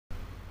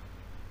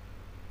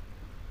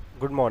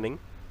Good morning.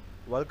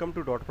 Welcome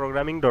to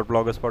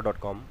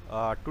 .programming.blogspot.com.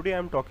 Today I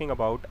am talking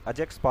about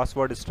Ajax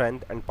password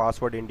strength and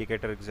password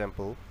indicator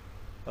example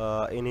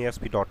in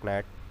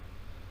ASP.NET.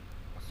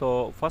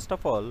 So first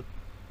of all,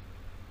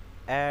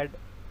 add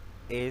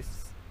a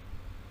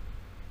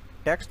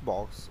text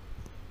box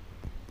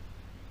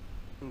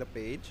in the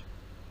page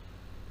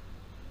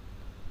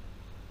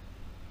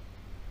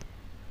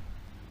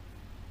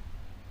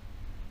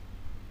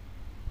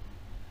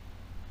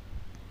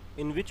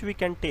in which we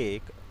can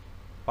take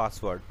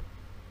password.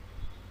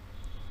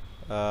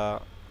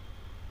 Add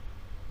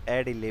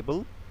a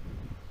label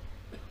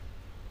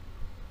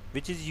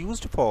which is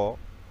used for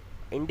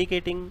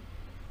indicating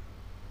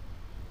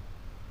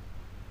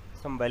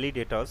some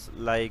validators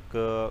like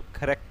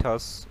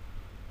characters,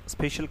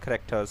 special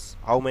characters,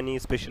 how many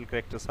special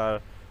characters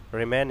are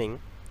remaining,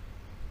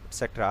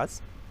 etc.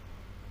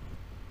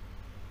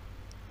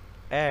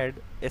 Add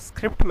a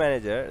script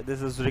manager.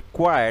 This is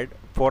required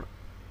for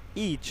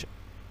each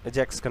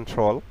Ajax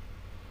control.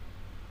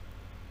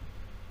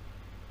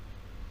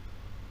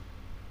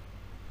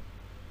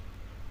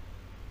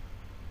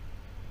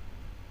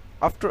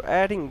 After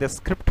adding the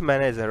script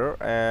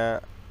manager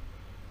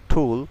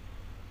tool,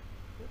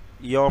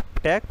 your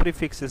tag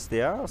prefix is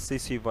there,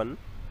 cc1.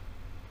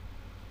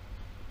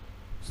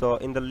 So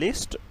in the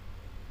list,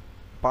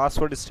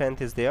 password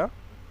strength is there,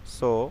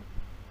 so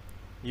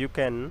you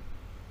can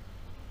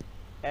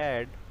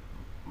add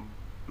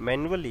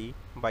manually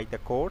by the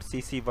code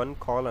cc1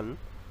 colon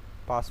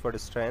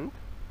password strength.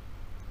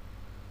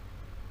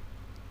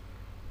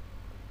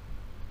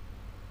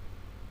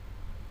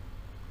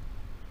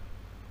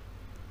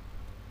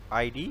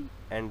 ID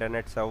and the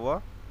net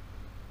server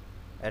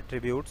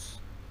attributes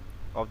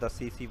of the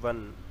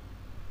cc1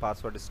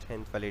 password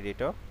strength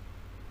validator,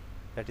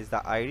 that is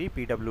the ID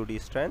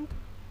pwd strength,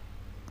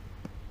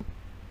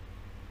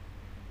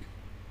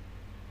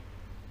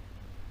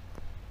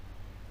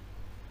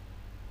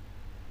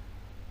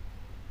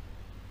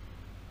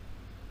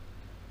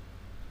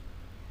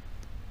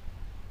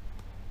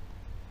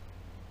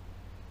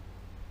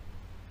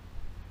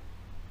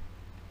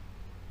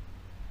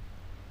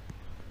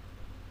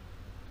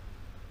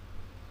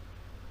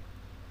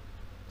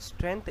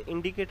 strength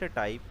indicator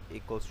type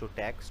equals to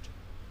text.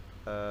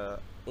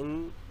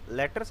 In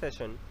later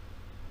session,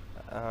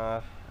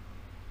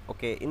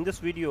 okay, in this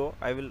video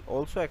I will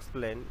also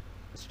explain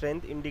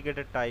strength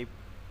indicator type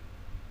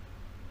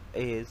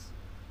is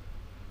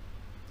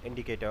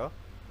indicator.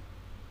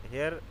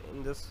 Here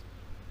in this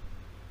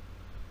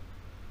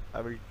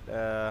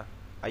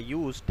I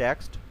use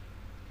text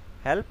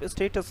help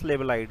status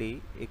label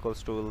ID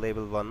equals to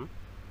label 1.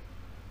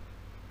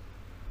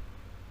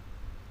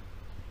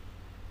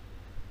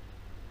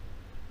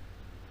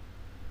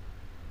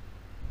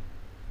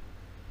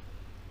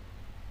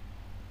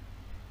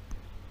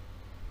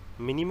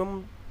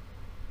 Minimum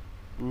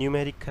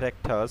numeric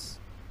characters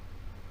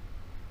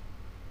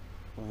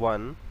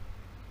 1,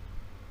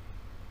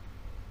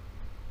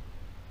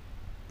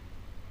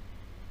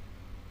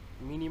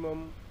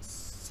 minimum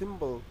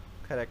symbol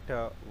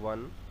character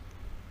 1,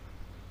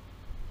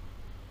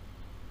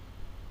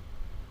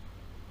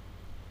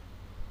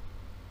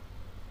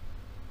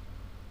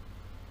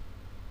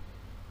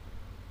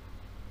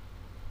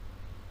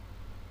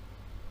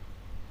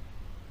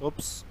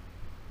 oops,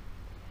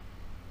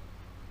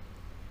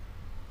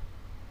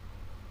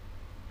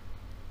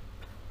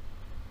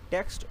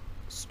 text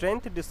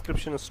strength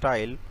description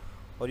style,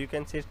 or you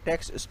can say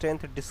text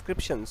strength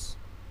descriptions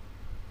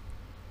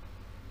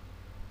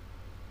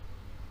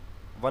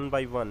 1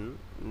 by 1,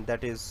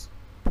 that is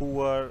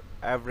poor,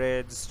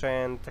 average,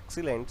 strength,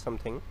 excellent,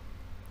 something.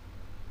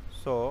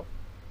 So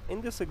in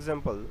this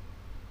example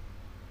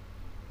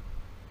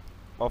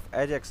of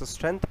Ajax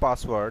strength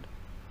password,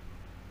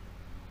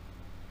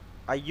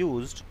 I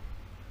used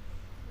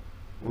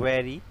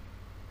very,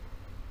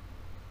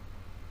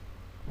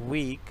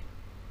 weak,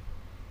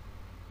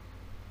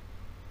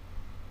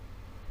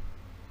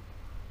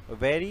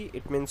 very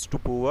it means to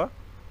poor,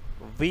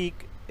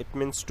 weak it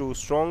means to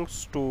strong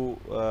to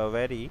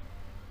very,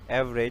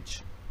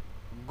 average,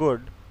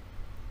 good,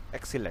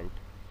 excellent.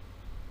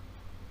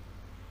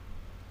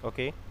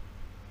 Okay,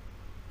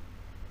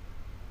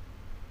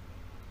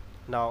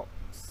 now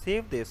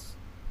save this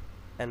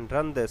and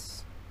run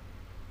this.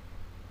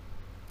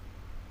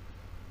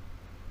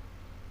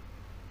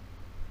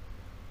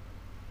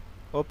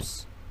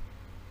 Oops,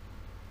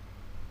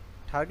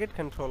 target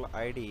control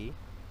ID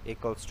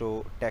equals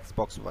to text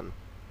box 1.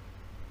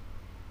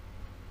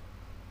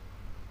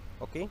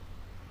 Okay,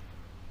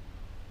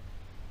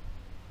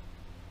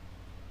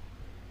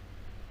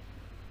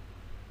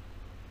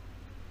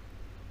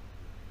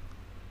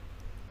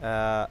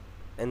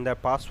 in the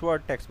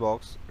password text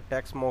box,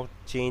 text mode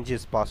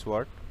changes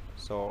password.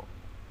 So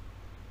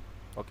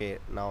okay,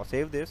 now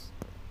save this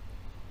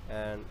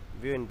and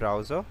view in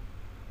browser.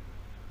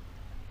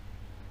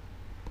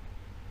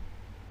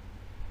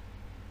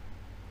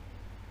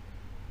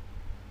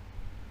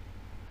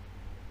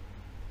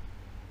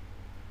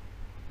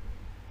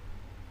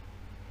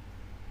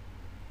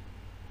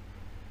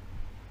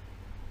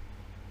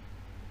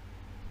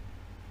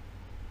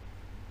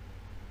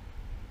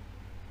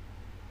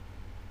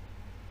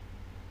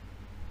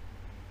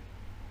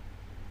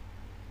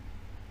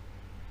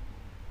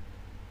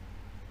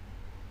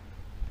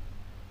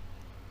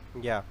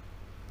 Yeah,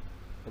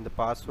 in the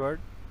password,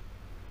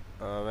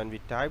 when we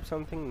type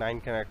something,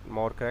 9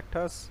 more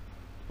characters,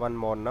 one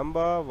more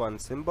number, one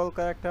symbol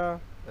character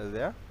is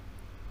there.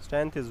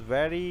 Strength is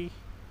very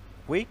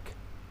weak.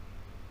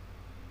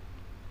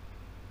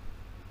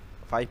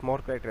 5 more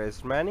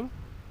characters remaining.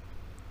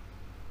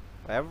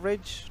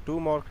 Average, 2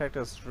 more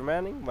characters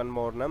remaining, one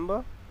more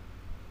number,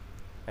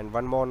 and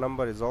one more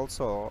number is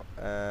also,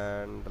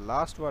 and the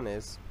last one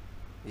is,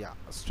 yeah,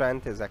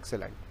 strength is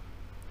excellent.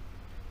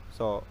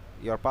 So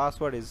your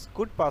password is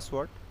good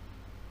password.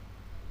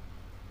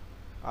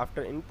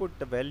 After input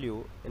the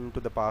value into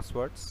the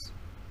passwords,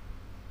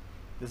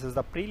 this is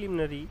the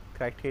preliminary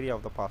criteria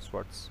of the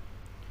passwords.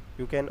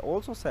 You can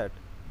also set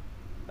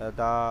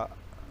the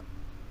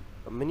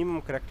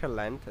minimum character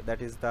length,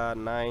 that is the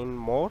 9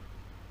 more.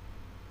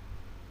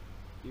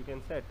 You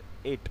can set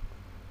 8,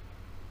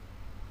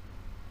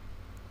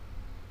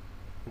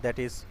 that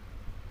is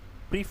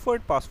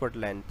preferred password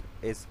length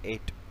is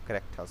 8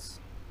 characters.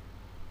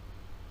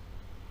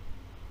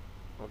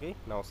 Okay,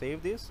 now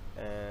save this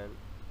and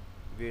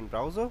view in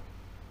browser.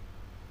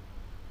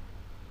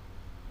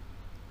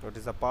 What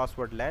is the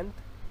password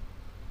length?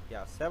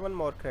 Yeah, 7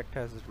 more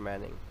characters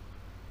remaining.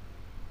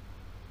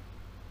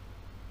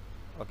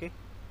 Okay,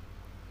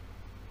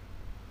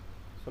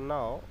 so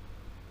now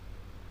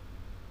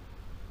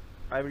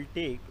I will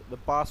take the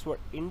password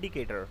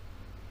indicator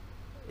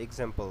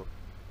example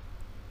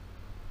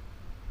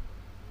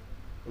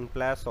in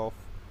place of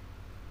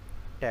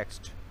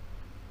text,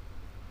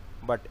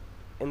 but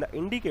in the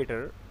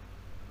indicator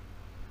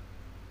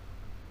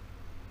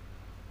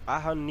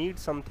I need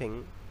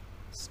something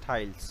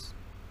styles.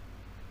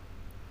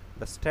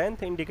 The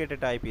strength indicator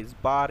type is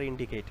bar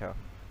indicator.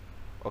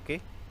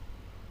 Okay,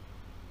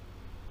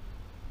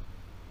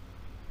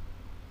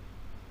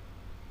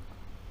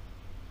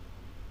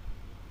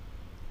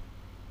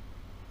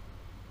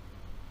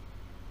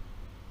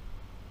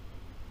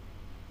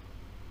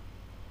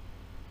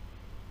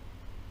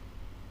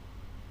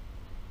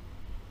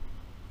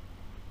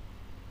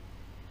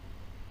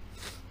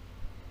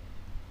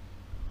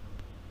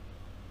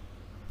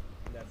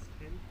 that's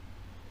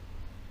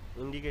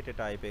indicator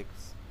type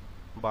is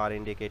bar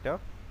indicator.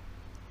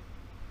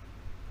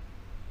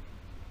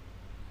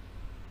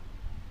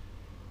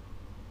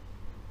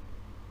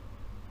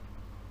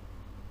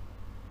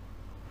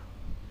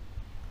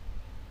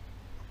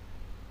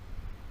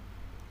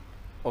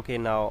 Okay,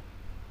 now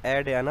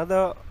add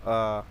another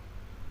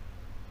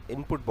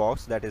input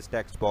box, that is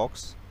text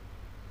box,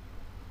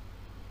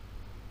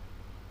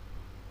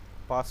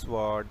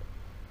 password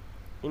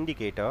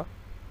indicator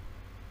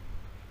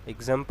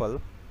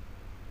example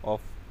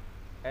of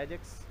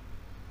Ajax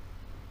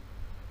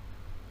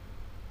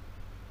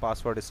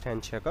password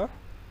strength checker.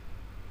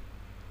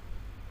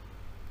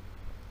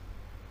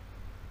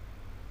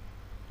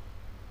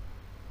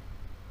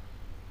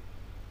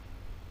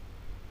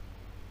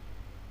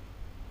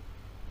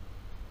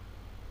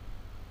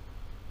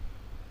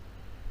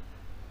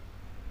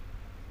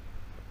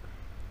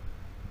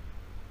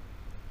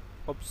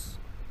 Oops,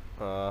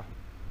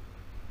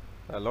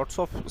 lots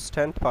of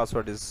strength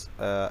password is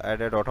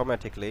added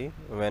automatically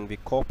when we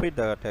copy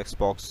the text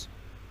box,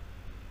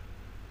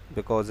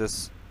 because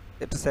it's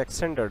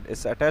extended,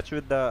 it's attached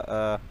with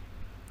the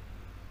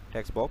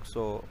text box,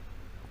 so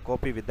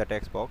copy with the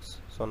text box.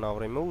 So now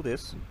remove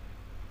this.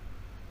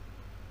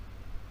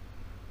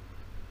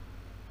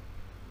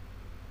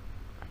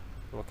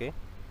 Okay,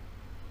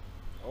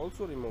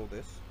 also remove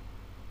this.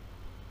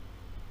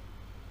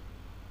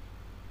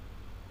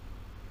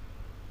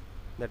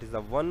 That is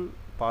the one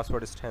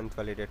password strength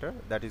validator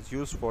that is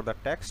used for the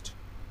text,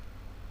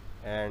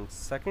 and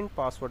second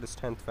password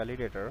strength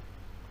validator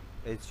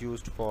is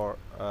used for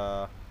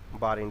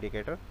bar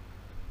indicator.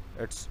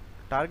 Its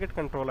target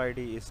control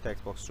ID is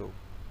text box 2.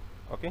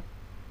 Okay,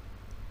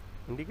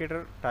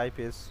 indicator type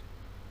is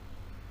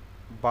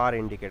bar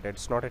indicator,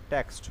 it's not a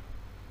text,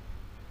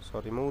 so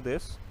remove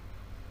this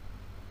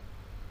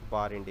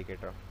bar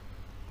indicator.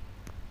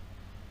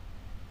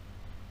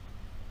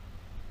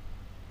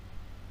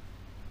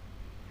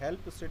 Help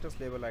status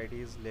label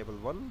ID is label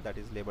 1, that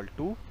is label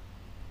 2.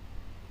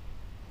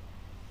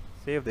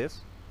 Save this,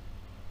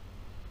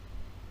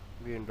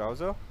 view in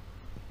browser.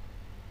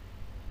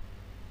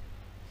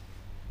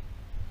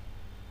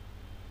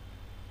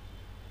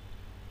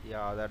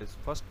 Yeah, that is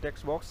first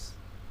text box,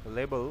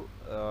 label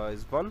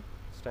is 1,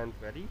 strength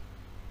vary,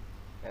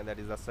 and that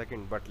is the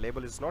second, but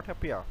label is not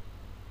appear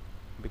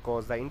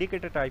because the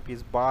indicator type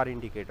is bar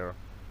indicator.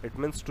 It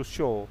means to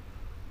show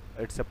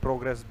it's a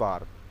progress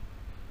bar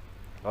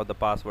of the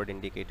password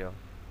indicator.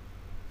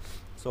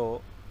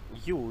 So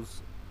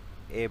use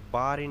a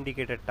bar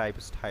indicator type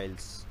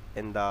styles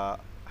in the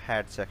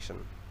head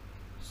section.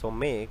 So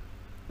make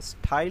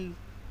style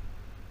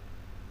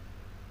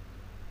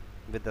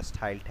with the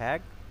style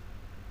tag,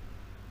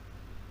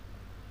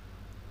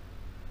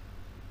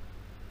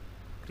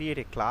 create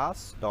a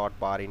class dot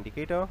bar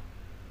indicator.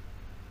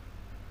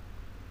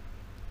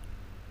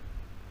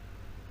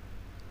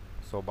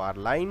 So bar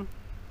line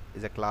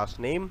is a class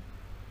name,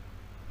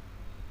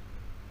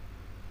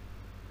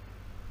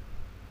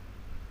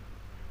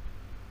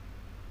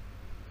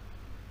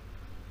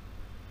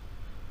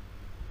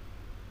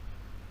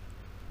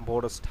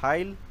 border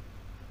style,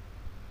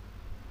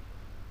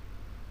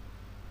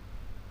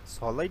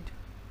 solid,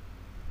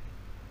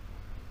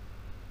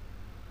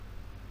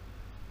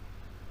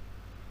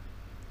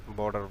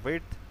 border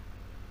width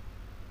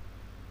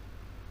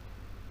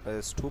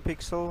is 2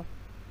 pixel,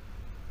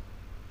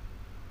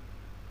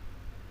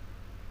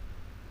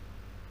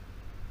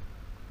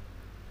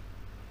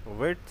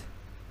 width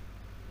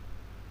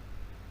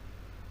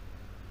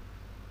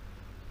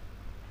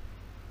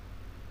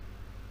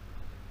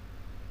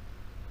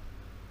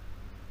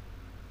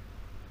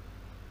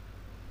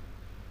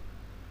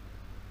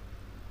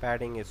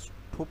padding is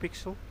 2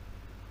 pixel.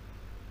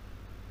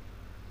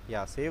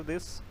 Yeah, save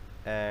this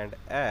and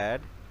add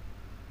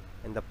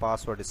in the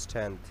password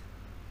strength,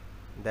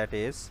 that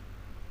is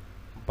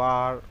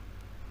bar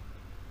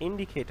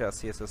indicator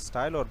CSS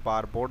style or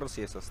bar border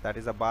CSS, that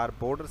is a bar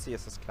border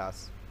CSS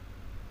class.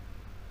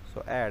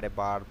 So add a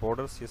bar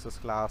border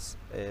CSS class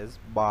is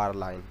bar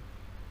line.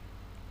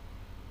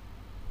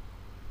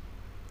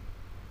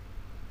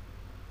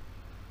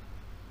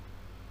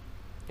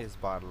 Is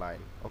bar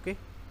line, okay,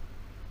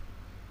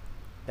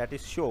 that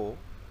is show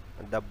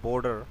the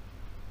border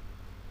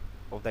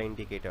of the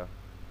indicator.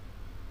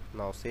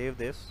 Now save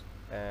this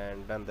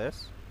and done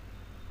this.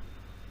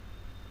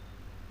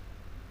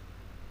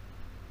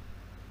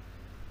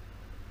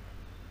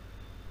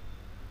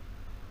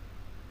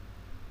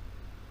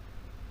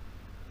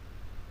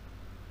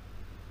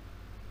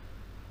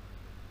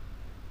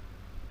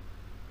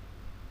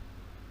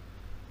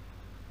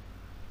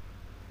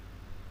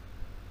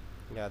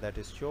 Yeah, that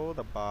is show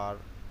the bar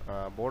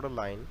border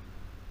line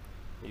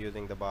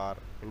using the bar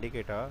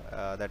indicator,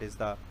 that is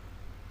the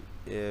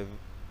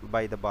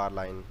by the bar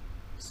line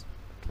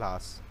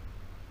class.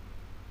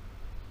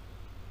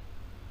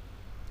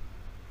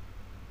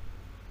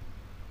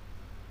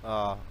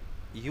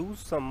 Use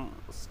some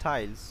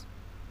styles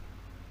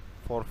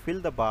for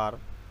fill the bar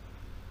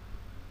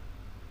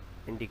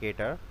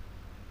indicator,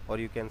 or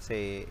you can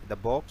say the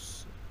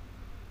box.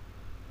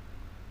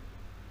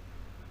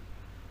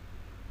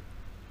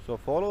 So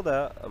follow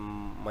the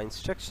my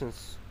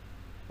instructions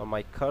or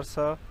my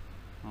cursor,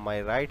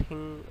 my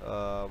writing,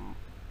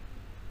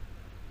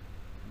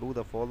 do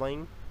the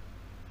following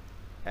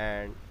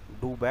and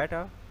do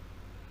better.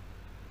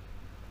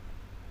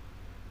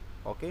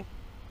 Okay,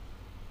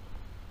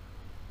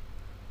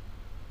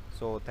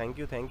 so thank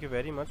you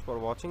very much for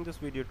watching this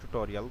video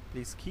tutorial.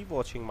 Please keep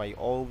watching my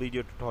all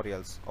video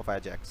tutorials of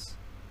Ajax.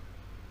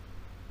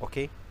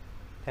 Okay,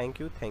 thank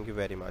you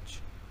very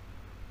much.